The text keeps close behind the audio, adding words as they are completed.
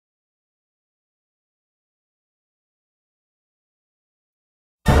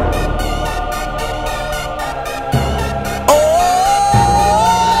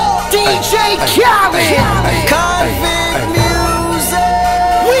Khaled. Convict music.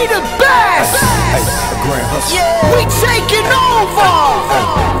 We the best. Yeah. We taking over.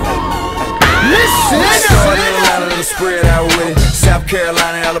 Listen. Spread out with it. South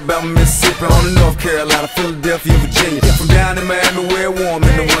Carolina, Alabama, Mississippi, on the North Carolina, Philadelphia, Virginia. From down in Miami where it warm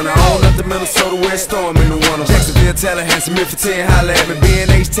in the winter, on up to Minnesota where it's storm in the winter. Jacksonville, Tallahassee, Memphis, 10, holla at me.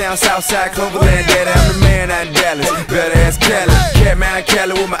 B&H-Town, Southside, Cloverland, Daddy, I'm the man out in Dallas. Better ass Cali, Catman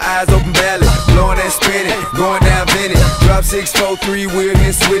Cali with my eyes open valley. Blowing and spinning, going down Vinny. Drop 6, 4, 3, wheel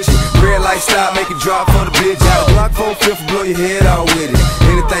and switch it. Red light stop, make it drop for the bitch. Out block 4, 5th, blow your head out with it.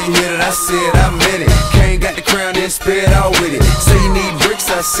 Anything you hear that I said, I meant it. Kane got the crown, then spit out with it. Say you need bricks,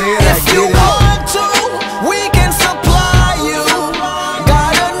 I said I If get you it. want to, we can supply you.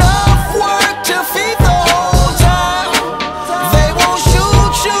 Got enough work to feed the whole town. They won't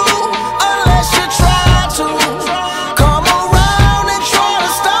shoot you unless you try to. Come around and try to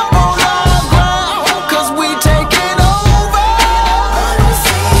stop on our ground, 'cause we taking over.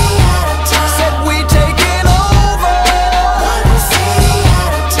 Said we taking over.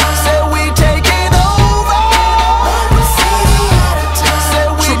 Said we taking over. Said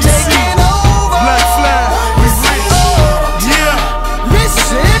we taking over. Black flag, we rich. Yeah,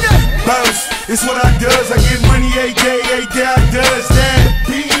 Listen. bounce. It's what I does. I get money every day I does that.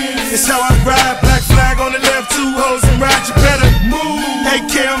 It's how I ride. Black flag on the left, 2 hoes and ride. You better move. Hey,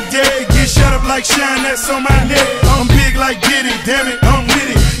 K, I'm dead. Get shut up like shine. That's on my neck. I'm big like Diddy. Damn it, I'm with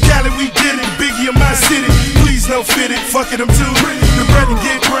it. Cali, we did it. Biggie in my city. Please no fit it. Fuck it, I'm too pretty. The bread and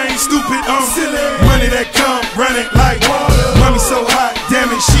get brain stupid. Silly. Money that come, run it like water. Mommy so hot,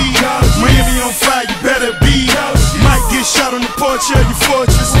 damn it, she Miami on fire. You better be. Might get shot on the porch of your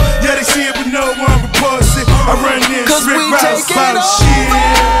fortress. Yeah, they see it, but no one reports it. I run this, 'Cause Rick we Rouse, taking about over. shit.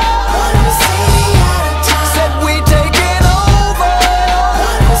 Said we taking over.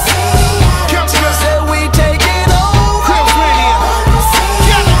 Said we taking over.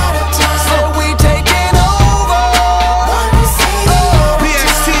 Said we taking over.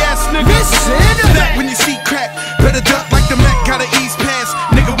 BXTS, nigga. Listen. That when you see crack, better duck like the Mac, gotta ease past.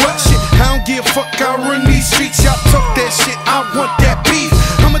 Nigga, what shit? I don't give a fuck, I run these streets. Y'all talk that shit, I want that beef.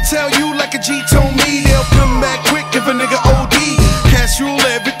 I'ma tell you like a G told me, they'll come back quick if a nigga OD. Cash rule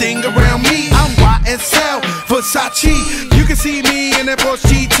everything around me. I'm YSL, Versace. You can see me in that Porsche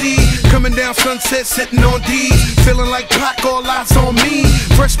GT, coming down Sunset, sitting on D, feeling like Pac, all eyes on me.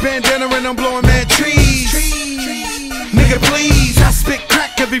 Fresh bandana and I'm blowing mad trees. Nigga, please, I spit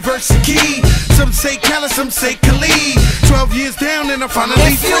crack every verse a key. Some say Khaled, some say Khalid. 12 years down and I'm finally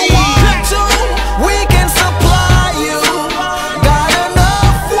If you free. want to, we can supply you. Got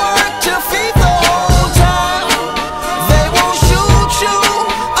enough work to feed the whole town. They won't shoot you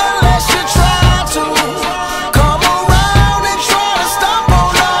unless you try to. Come around and try to stop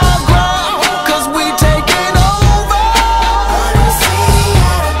on our ground, 'cause we taking over.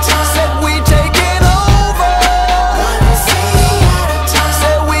 Said we taking over.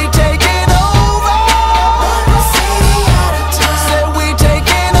 Said we taking over. Said we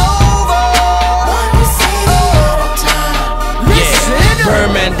taking over.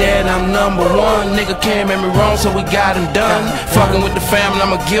 Birdman dad, I'm number one. Nigga can't make me wrong, so we got him done. Fucking with the family,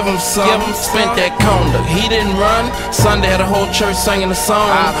 I'ma give him some. Spent that conda, he didn't run. Sunday had a whole church singing a song.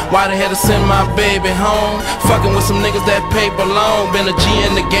 Why they had to send my baby home? Fucking with some niggas that paper long. Been a G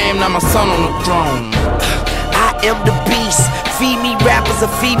in the game, now my son on the throne. I am the beast. Feed me rappers or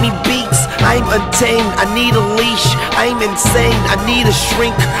feed me beats. I'm untamed, I need a leash. I'm insane, I need a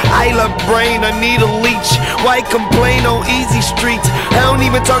shrink. I love brain, I need a leech. Why complain on easy streets? I don't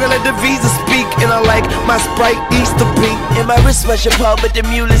even talk, I let the visa speak. And I like my Sprite Easter pink. And my wristwatch apart, but the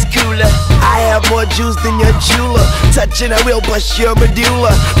mule is cooler. I have more juice than your jeweler. Touching, I will bust your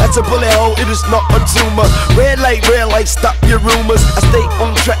medulla. That's a bullet hole, it is not a tumor. Red light, stop your rumors. I stay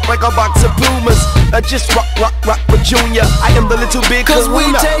on track like a box of Pumas. I just rock with Junior. I am the little big 'Cause we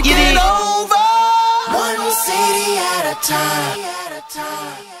kahuna. taking Get it? over. One city at a time.